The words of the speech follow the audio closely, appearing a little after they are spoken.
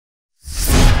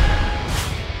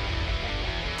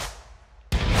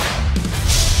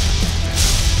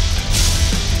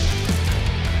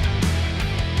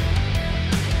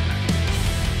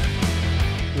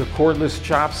cordless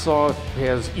chop saw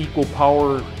has equal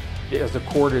power as a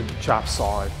corded chop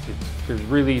saw. There's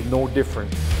really no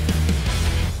difference.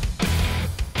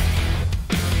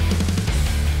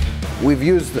 We've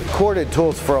used corded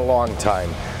tools for a long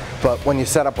time, but when you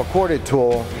set up a corded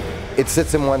tool, it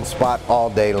sits in one spot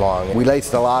all day long. We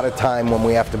waste a lot of time when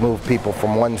we have to move people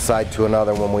from one side to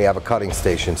another when we have a cutting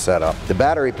station set up. The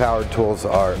battery powered tools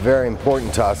are very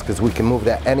important to us because we can move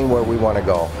that anywhere we want to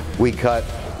go. We cut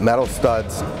metal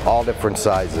studs, all different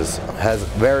sizes. Has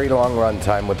very long run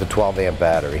time with the 12 amp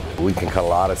battery. We can cut a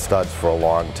lot of studs for a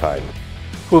long time.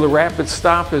 Well, the rapid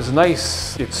stop is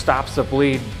nice. It stops the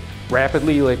blade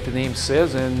rapidly, like the name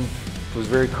says, and it was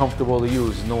very comfortable to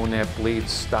use, knowing that blade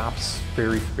stops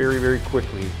very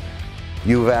quickly.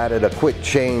 You've added a quick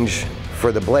change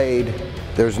for the blade.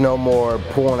 There's no more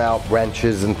pulling out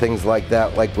wrenches and things like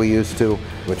that like we used to,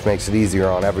 which makes it easier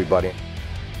on everybody.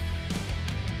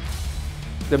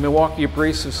 The Milwaukee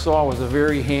abrasive saw was a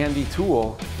very handy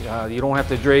tool. You don't have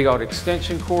to drag out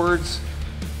extension cords.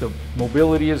 The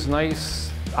mobility is nice,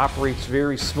 operates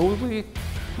very smoothly.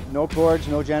 No cords,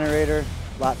 no generator,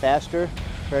 a lot faster,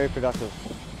 very productive.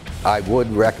 I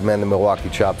would recommend the Milwaukee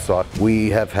chop saw. We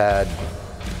have had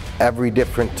every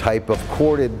different type of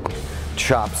corded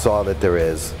chop saw that there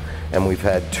is, and we've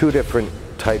had 2 different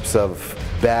types of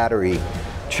battery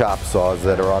chop saws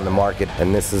that are on the market,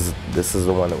 and this is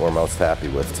the one that we're most happy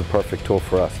with. It's a perfect tool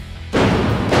for us.